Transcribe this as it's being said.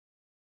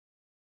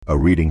A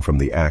reading from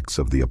the Acts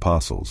of the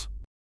Apostles.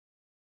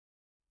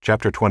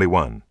 Chapter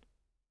 21.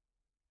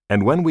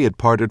 And when we had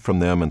parted from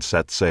them and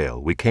set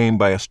sail, we came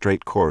by a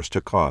straight course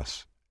to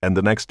Kos, and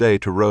the next day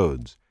to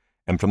Rhodes,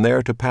 and from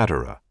there to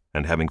Patara,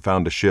 and having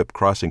found a ship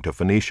crossing to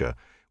Phoenicia,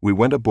 we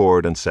went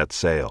aboard and set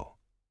sail.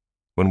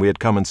 When we had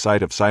come in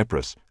sight of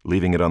Cyprus,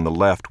 leaving it on the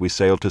left, we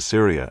sailed to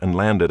Syria and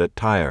landed at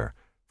Tyre,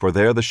 for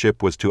there the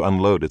ship was to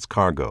unload its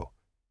cargo.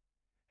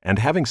 And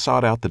having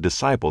sought out the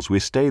disciples, we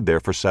stayed there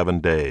for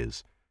 7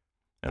 days.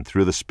 And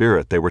through the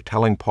Spirit they were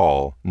telling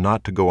Paul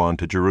not to go on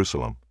to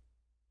Jerusalem.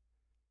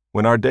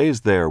 When our days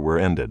there were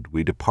ended,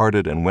 we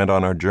departed and went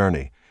on our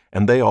journey,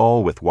 and they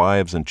all, with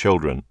wives and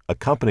children,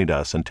 accompanied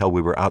us until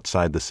we were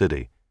outside the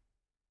city.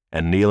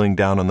 And kneeling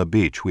down on the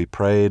beach, we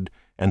prayed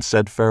and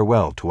said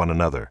farewell to one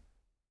another.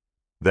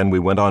 Then we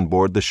went on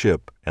board the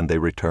ship, and they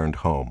returned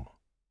home.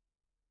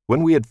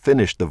 When we had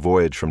finished the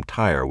voyage from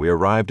Tyre, we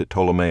arrived at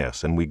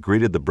Ptolemais, and we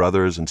greeted the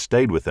brothers and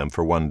stayed with them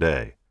for 1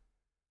 day.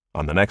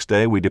 On the next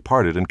day we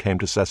departed and came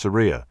to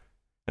Caesarea,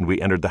 and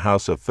we entered the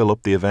house of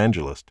Philip the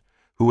evangelist,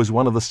 who was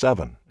one of the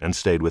 7, and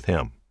stayed with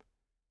him.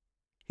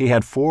 He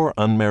had 4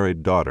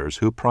 unmarried daughters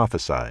who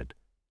prophesied.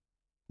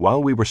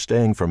 While we were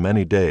staying for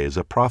many days,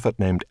 a prophet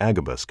named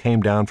Agabus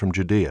came down from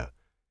Judea,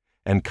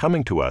 and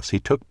coming to us he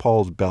took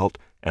Paul's belt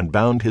and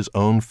bound his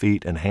own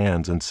feet and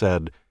hands and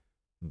said,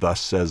 "Thus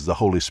says the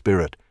Holy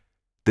Spirit,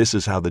 this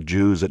is how the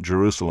Jews at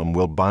Jerusalem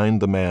will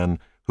bind the man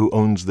who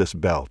owns this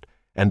belt,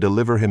 and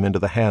deliver him into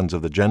the hands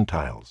of the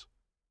Gentiles."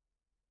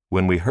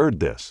 When we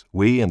heard this,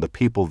 we and the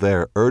people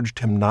there urged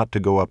him not to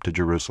go up to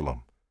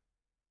Jerusalem.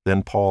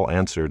 Then Paul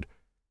answered,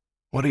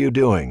 "What are you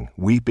doing,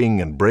 weeping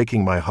and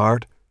breaking my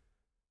heart?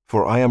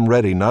 For I am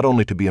ready not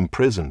only to be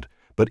imprisoned,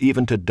 but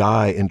even to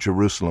die in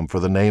Jerusalem for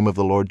the name of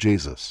the Lord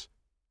Jesus."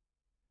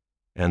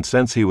 And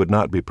since he would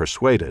not be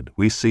persuaded,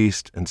 we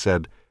ceased and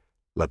said,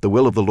 "Let the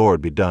will of the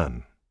Lord be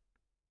done."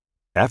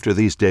 After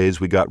these days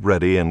we got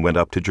ready and went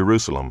up to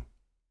Jerusalem.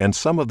 And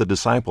some of the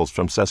disciples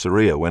from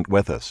Caesarea went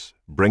with us,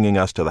 bringing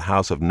us to the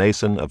house of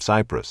Mnason of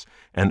Cyprus,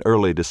 an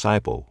early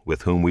disciple,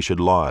 with whom we should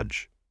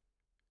lodge.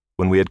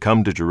 When we had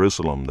come to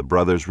Jerusalem, the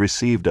brothers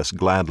received us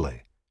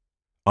gladly.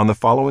 On the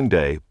following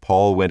day,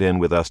 Paul went in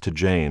with us to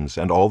James,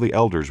 and all the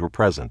elders were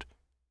present.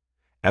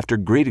 After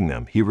greeting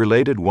them, he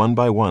related one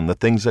by one the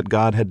things that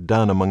God had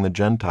done among the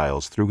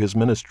Gentiles through his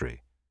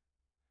ministry.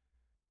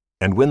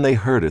 And when they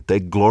heard it, they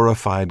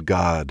glorified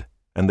God,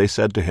 and they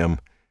said to him,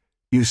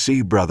 "You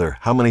see, brother,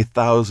 how many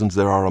thousands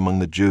there are among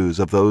the Jews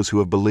of those who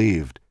have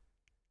believed.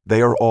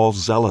 They are all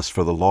zealous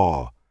for the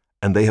law,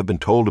 and they have been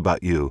told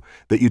about you,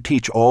 that you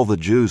teach all the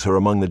Jews who are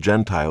among the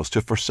Gentiles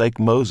to forsake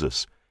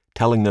Moses,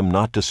 telling them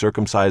not to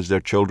circumcise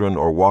their children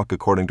or walk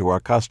according to our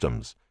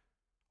customs.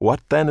 What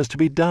then is to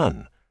be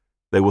done?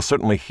 They will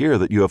certainly hear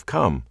that you have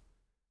come.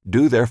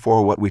 Do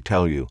therefore what we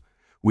tell you.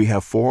 We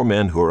have 4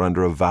 men who are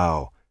under a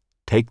vow.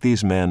 Take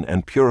these men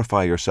and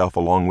purify yourself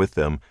along with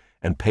them,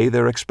 and pay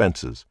their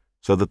expenses,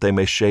 so that they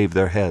may shave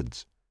their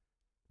heads.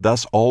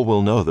 Thus all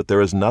will know that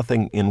there is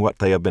nothing in what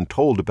they have been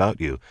told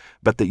about you,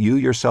 but that you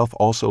yourself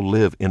also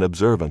live in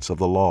observance of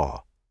the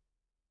law.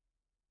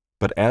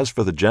 But as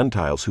for the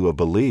Gentiles who have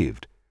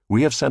believed,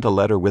 we have sent a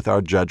letter with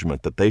our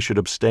judgment that they should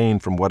abstain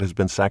from what has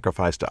been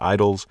sacrificed to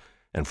idols,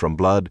 and from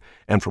blood,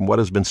 and from what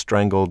has been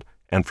strangled,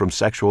 and from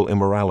sexual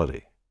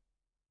immorality."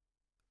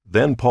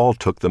 Then Paul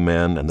took the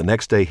men, and the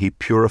next day he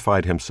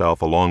purified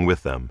himself along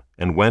with them,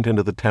 and went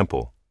into the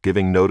temple,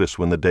 giving notice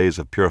when the days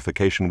of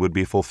purification would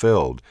be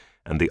fulfilled,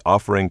 and the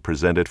offering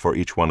presented for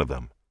each one of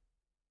them.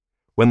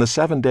 When the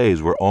 7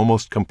 days were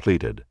almost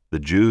completed, the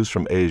Jews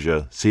from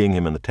Asia, seeing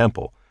him in the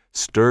temple,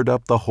 stirred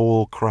up the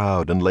whole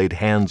crowd and laid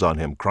hands on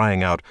him,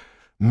 crying out,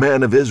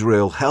 "Men of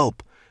Israel,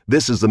 help!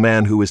 This is the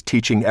man who is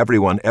teaching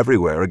everyone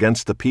everywhere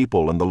against the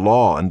people and the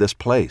law and this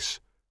place.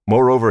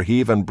 Moreover, he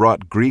even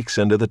brought Greeks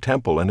into the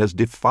temple and has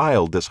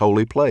defiled this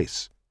holy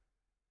place."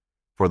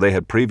 For they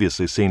had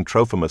previously seen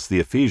Trophimus the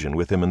Ephesian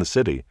with him in the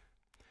city,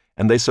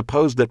 and they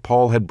supposed that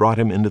Paul had brought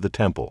him into the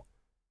temple.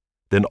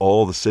 Then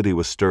all the city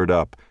was stirred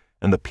up,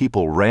 and the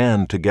people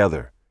ran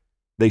together.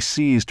 They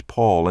seized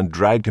Paul and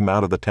dragged him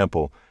out of the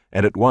temple,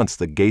 and at once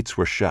the gates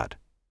were shut.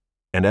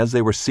 And as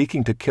they were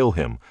seeking to kill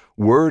him,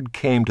 word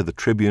came to the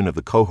tribune of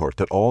the cohort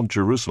that all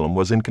Jerusalem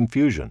was in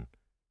confusion.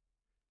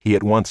 He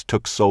at once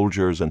took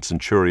soldiers and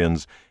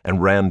centurions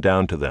and ran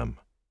down to them,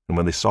 and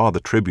when they saw the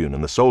tribune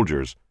and the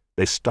soldiers,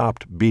 they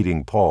stopped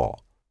beating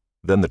Paul.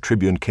 Then the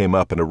tribune came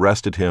up and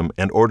arrested him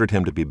and ordered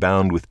him to be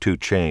bound with 2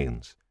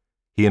 chains.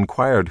 He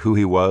inquired who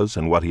he was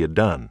and what he had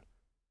done.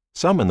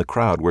 Some in the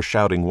crowd were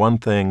shouting one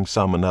thing,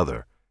 some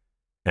another.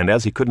 And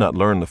as he could not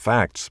learn the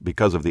facts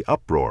because of the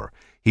uproar,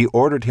 he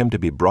ordered him to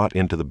be brought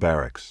into the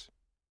barracks.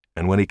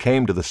 And when he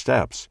came to the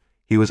steps,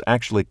 he was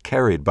actually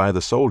carried by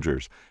the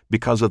soldiers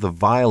because of the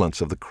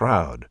violence of the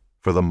crowd,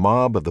 for the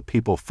mob of the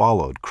people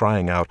followed,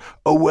 crying out,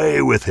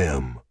 "Away with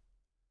him!"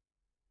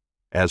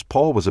 As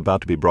Paul was about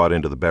to be brought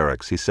into the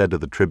barracks, he said to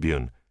the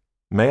tribune,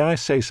 "May I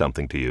say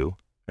something to you?"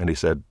 And he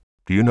said,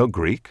 "Do you know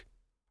Greek?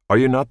 Are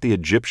you not the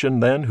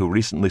Egyptian, then, who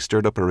recently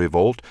stirred up a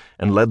revolt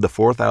and led the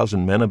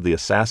 4,000 men of the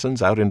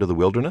assassins out into the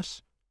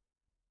wilderness?"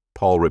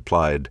 Paul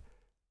replied,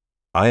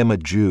 "I am a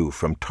Jew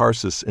from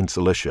Tarsus in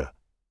Cilicia,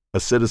 a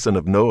citizen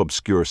of no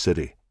obscure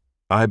city.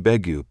 I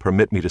beg you,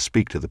 permit me to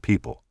speak to the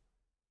people."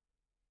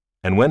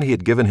 And when he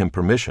had given him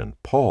permission,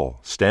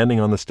 Paul, standing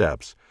on the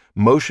steps,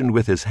 motioned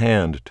with his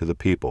hand to the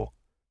people,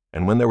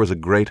 and when there was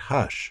a great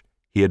hush,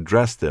 he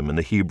addressed them in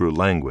the Hebrew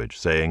language,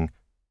 saying,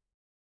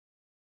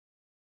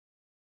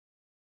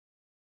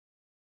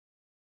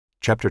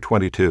 Chapter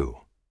 22.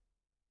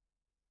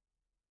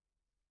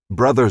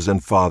 "Brothers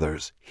and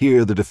fathers,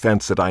 hear the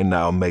defense that I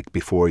now make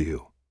before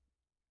you."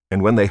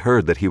 And when they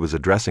heard that he was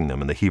addressing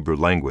them in the Hebrew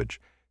language,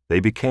 they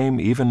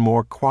became even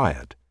more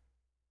quiet.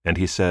 And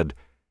he said,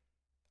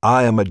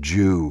 "I am a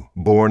Jew,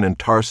 born in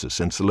Tarsus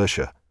in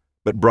Cilicia,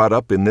 but brought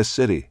up in this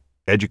city,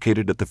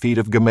 educated at the feet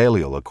of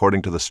Gamaliel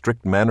according to the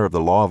strict manner of the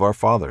law of our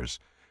fathers,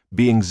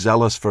 being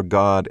zealous for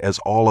God as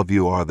all of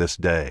you are this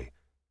day.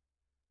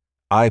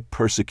 I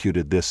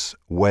persecuted this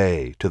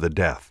way to the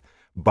death,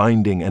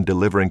 binding and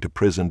delivering to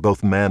prison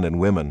both men and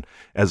women,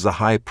 as the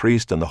high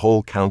priest and the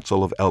whole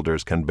council of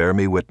elders can bear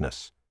me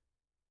witness.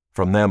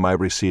 From them I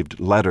received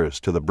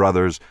letters to the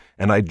brothers,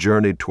 and I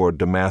journeyed toward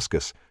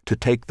Damascus to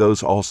take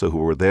those also who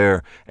were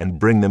there and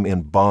bring them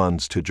in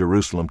bonds to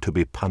Jerusalem to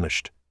be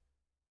punished.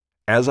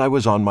 As I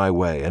was on my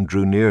way and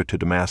drew near to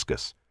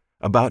Damascus,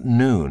 about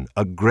noon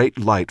a great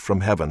light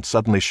from heaven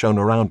suddenly shone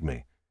around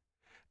me.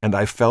 And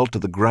I fell to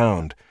the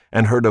ground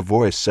and heard a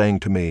voice saying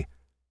to me,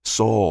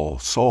 'Saul,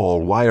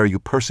 Saul, why are you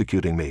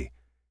persecuting me?'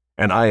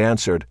 And I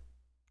answered,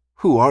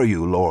 'Who are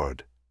you,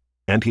 Lord?'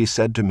 And he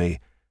said to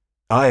me,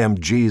 'I am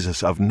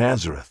Jesus of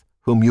Nazareth,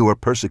 whom you are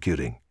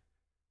persecuting.'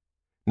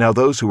 Now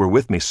those who were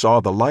with me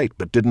saw the light,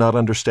 but did not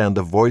understand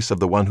the voice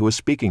of the one who was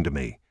speaking to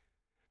me.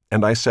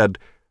 And I said,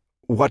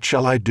 'What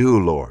shall I do,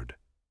 Lord?'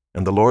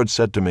 And the Lord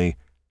said to me,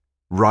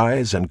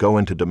 'Rise and go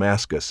into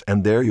Damascus,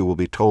 and there you will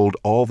be told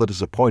all that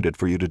is appointed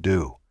for you to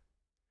do.'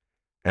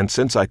 And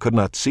since I could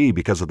not see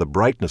because of the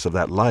brightness of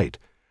that light,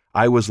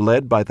 I was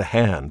led by the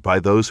hand by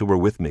those who were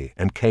with me,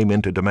 and came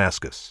into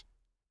Damascus.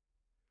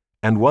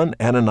 And one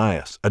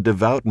Ananias, a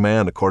devout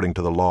man according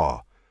to the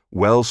law,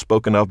 well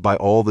spoken of by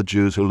all the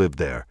Jews who lived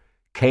there,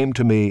 came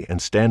to me,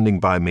 and standing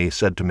by me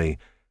said to me,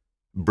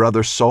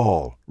 'Brother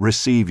Saul,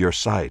 receive your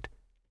sight.'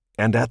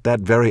 And at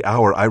that very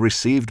hour I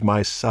received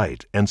my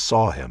sight, and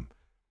saw him.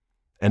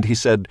 And he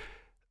said,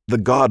 'The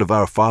God of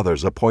our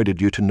fathers appointed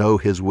you to know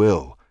his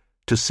will,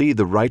 to see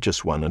the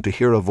righteous one, and to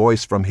hear a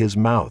voice from his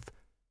mouth,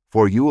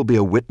 for you will be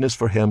a witness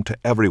for him to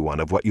everyone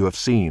of what you have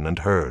seen and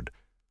heard.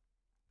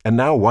 And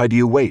now why do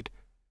you wait?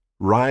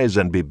 Rise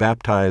and be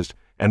baptized,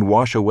 and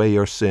wash away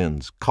your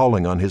sins,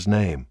 calling on his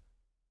name.'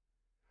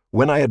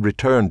 When I had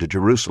returned to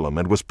Jerusalem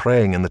and was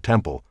praying in the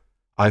temple,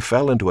 I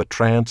fell into a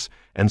trance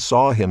and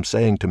saw him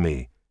saying to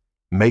me,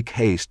 'Make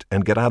haste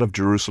and get out of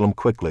Jerusalem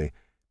quickly,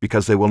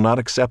 because they will not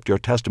accept your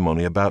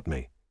testimony about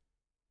me.'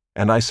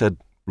 And I said,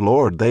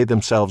 'Lord, they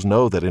themselves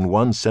know that in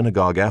one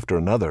synagogue after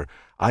another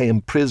I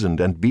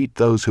imprisoned and beat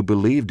those who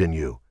believed in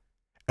you.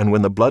 And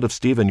when the blood of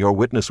Stephen your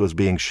witness was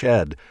being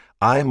shed,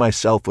 I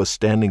myself was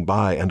standing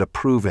by and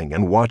approving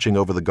and watching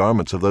over the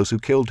garments of those who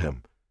killed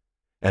him.'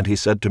 And he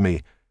said to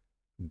me,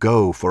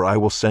 'Go, for I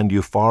will send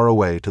you far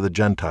away to the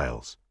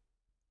Gentiles.'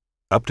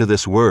 Up to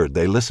this word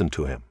they listened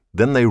to him.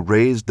 Then they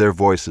raised their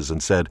voices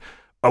and said,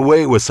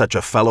 'Away with such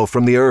a fellow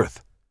from the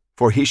earth,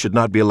 for he should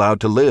not be allowed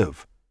to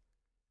live.'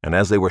 And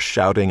as they were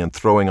shouting and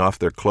throwing off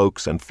their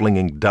cloaks and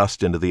flinging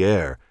dust into the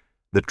air,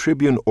 the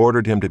tribune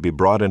ordered him to be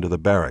brought into the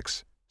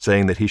barracks,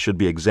 saying that he should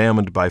be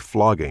examined by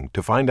flogging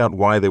to find out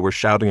why they were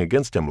shouting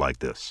against him like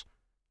this.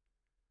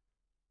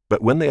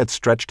 But when they had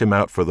stretched him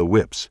out for the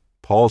whips,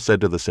 Paul said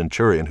to the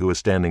centurion who was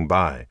standing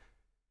by,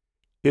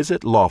 'Is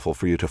it lawful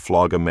for you to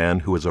flog a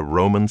man who is a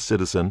Roman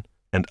citizen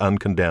and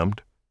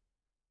uncondemned?'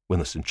 When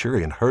the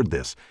centurion heard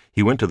this,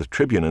 he went to the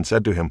tribune and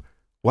said to him,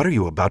 'What are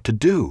you about to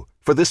do?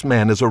 For this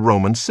man is a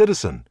Roman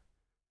citizen.'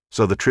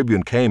 So the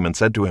tribune came and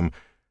said to him,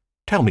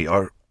 'Tell me,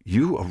 are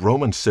you a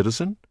Roman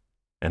citizen?'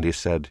 And he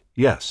said,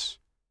 'Yes.'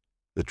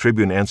 The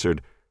tribune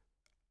answered,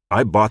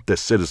 'I bought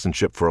this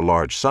citizenship for a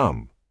large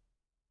sum.'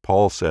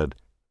 Paul said,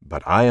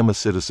 'But I am a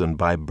citizen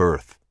by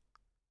birth.'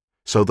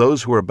 So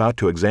those who were about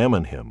to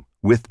examine him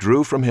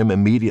withdrew from him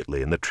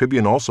immediately, and the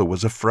tribune also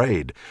was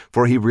afraid,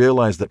 for he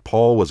realized that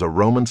Paul was a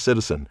Roman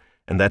citizen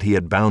and that he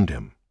had bound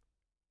him.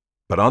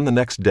 But on the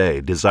next day,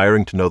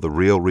 desiring to know the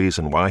real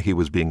reason why he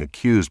was being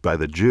accused by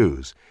the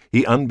Jews,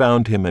 he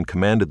unbound him and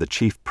commanded the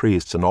chief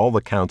priests and all the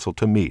council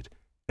to meet,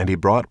 and he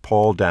brought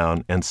Paul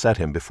down and set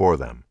him before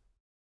them.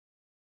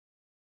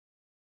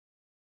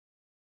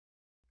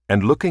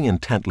 And looking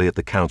intently at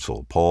the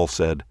council, Paul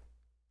said,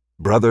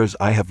 'Brothers,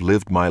 I have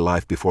lived my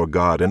life before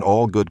God in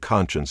all good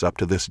conscience up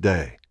to this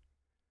day.'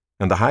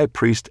 And the high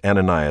priest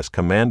Ananias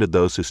commanded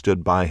those who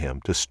stood by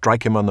him to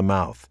strike him on the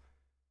mouth.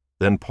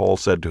 Then Paul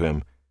said to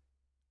him,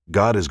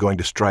 'God is going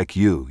to strike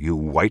you, you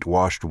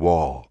whitewashed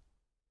wall.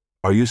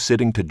 Are you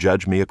sitting to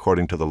judge me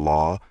according to the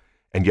law,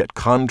 and yet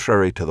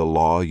contrary to the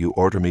law you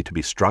order me to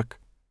be struck?'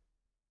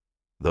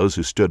 Those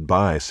who stood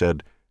by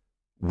said,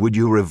 "Would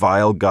you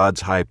revile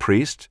God's high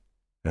priest?"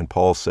 And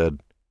Paul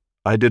said,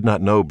 "I did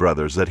not know,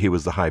 brothers, that he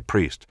was the high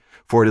priest,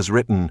 for it is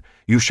written,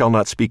 'You shall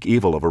not speak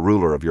evil of a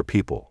ruler of your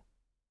people.'"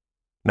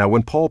 Now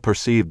when Paul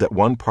perceived that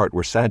one part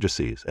were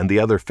Sadducees and the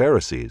other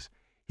Pharisees,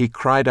 he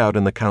cried out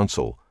in the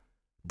council,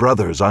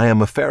 "Brothers, I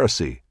am a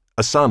Pharisee,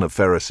 a son of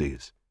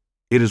Pharisees.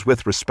 It is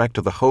with respect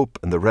to the hope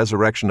and the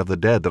resurrection of the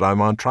dead that I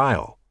am on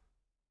trial."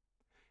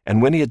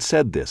 And when he had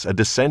said this, a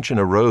dissension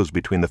arose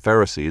between the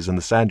Pharisees and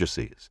the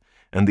Sadducees,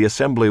 and the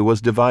assembly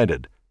was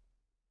divided.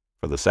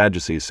 For the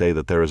Sadducees say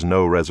that there is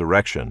no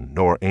resurrection,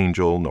 nor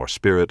angel, nor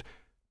spirit,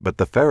 but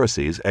the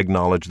Pharisees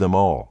acknowledge them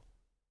all.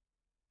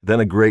 Then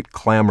a great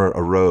clamor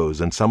arose,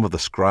 and some of the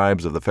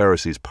scribes of the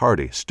Pharisees'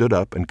 party stood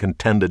up and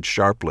contended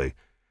sharply,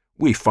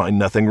 "We find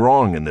nothing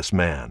wrong in this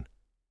man.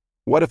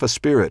 What if a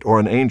spirit or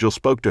an angel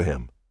spoke to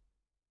him?"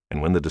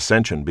 And when the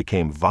dissension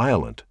became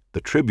violent, the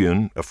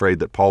tribune, afraid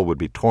that Paul would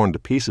be torn to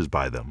pieces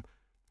by them,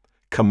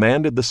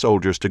 commanded the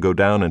soldiers to go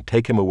down and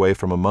take him away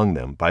from among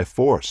them by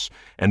force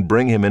and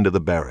bring him into the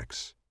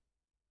barracks.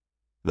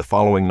 The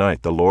following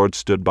night the Lord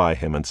stood by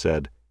him and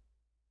said,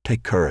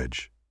 "Take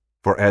courage,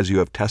 for as you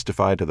have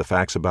testified to the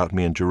facts about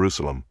me in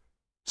Jerusalem,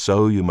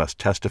 so you must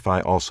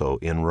testify also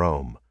in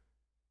Rome."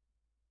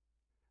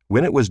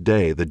 When it was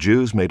day, the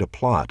Jews made a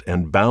plot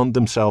and bound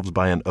themselves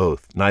by an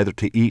oath neither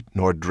to eat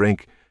nor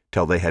drink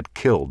till they had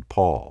killed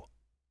Paul.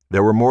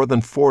 There were more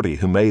than 40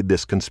 who made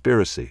this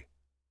conspiracy.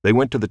 They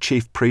went to the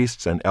chief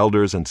priests and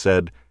elders and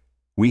said,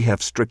 "We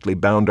have strictly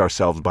bound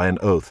ourselves by an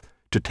oath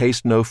to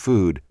taste no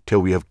food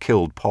till we have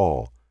killed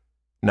Paul.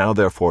 Now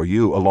therefore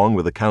you, along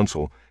with the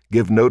council,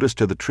 give notice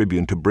to the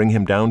tribune to bring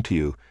him down to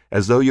you,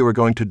 as though you were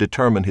going to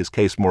determine his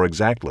case more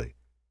exactly,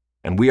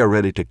 and we are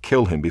ready to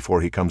kill him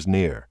before he comes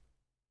near."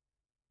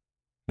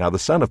 Now the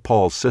son of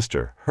Paul's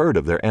sister heard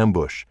of their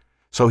ambush,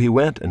 so he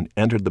went and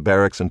entered the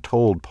barracks and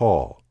told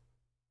Paul.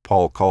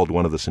 Paul called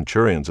one of the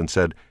centurions and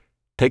said,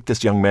 "Take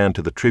this young man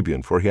to the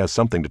tribune, for he has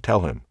something to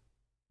tell him."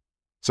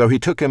 So he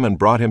took him and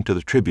brought him to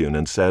the tribune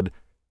and said,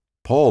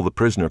 "Paul the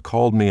prisoner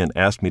called me and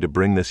asked me to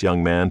bring this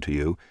young man to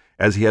you,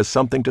 as he has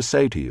something to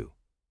say to you."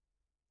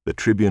 The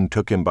tribune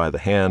took him by the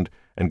hand,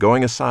 and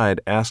going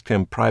aside asked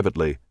him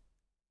privately,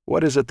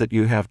 "What is it that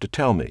you have to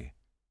tell me?"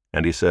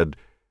 And he said,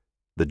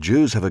 "The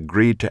Jews have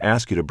agreed to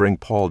ask you to bring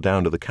Paul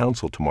down to the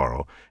council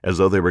tomorrow, as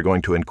though they were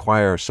going to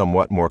inquire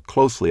somewhat more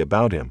closely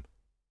about him.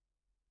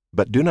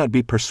 But do not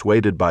be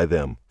persuaded by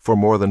them, for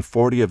more than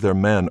 40 of their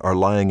men are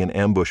lying in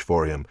ambush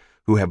for him,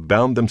 who have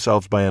bound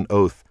themselves by an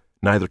oath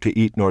neither to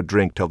eat nor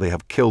drink till they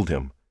have killed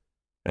him.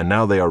 And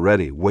now they are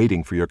ready,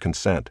 waiting for your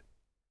consent."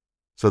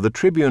 So the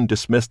tribune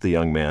dismissed the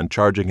young man,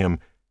 charging him,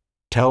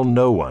 "Tell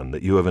no one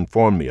that you have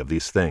informed me of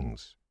these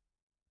things."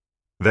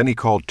 Then he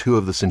called 2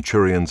 of the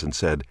centurions and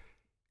said,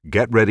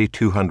 "Get ready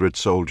 200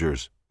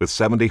 soldiers, with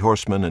 70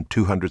 horsemen and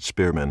 200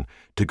 spearmen,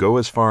 to go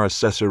as far as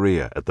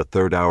Caesarea at the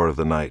 3rd hour of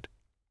the night.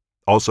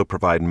 Also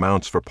provide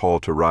mounts for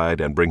Paul to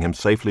ride and bring him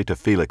safely to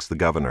Felix the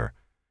governor."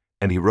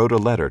 And he wrote a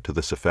letter to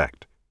this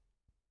effect: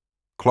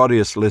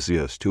 "Claudius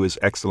Lysias, to His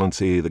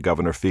Excellency the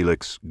Governor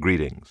Felix,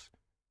 greetings.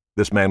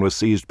 This man was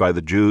seized by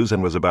the Jews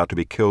and was about to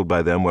be killed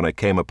by them when I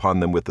came upon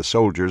them with the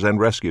soldiers and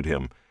rescued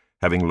him,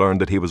 having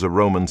learned that he was a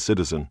Roman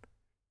citizen.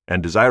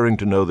 And desiring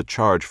to know the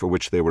charge for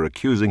which they were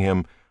accusing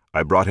him,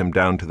 I brought him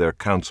down to their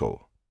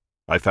council.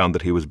 I found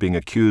that he was being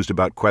accused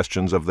about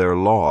questions of their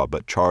law,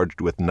 but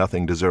charged with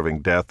nothing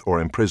deserving death or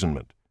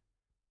imprisonment.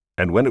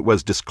 And when it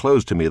was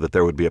disclosed to me that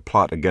there would be a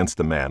plot against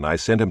the man, I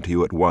sent him to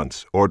you at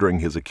once, ordering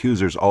his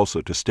accusers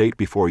also to state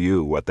before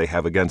you what they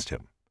have against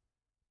him."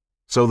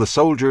 So the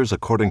soldiers,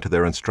 according to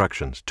their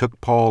instructions,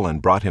 took Paul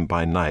and brought him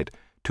by night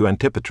to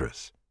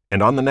Antipatris,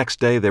 and on the next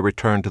day they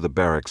returned to the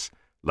barracks,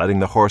 letting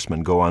the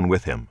horsemen go on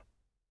with him.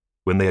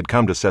 When they had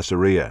come to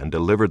Caesarea and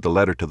delivered the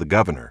letter to the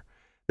governor,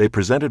 they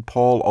presented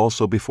Paul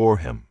also before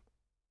him.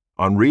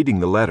 On reading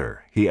the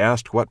letter, he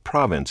asked what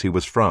province he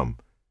was from,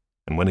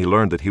 and when he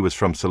learned that he was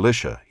from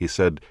Cilicia, he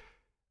said,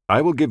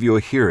 "I will give you a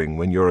hearing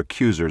when your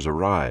accusers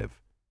arrive,"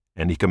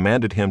 and he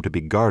commanded him to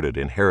be guarded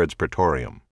in Herod's praetorium.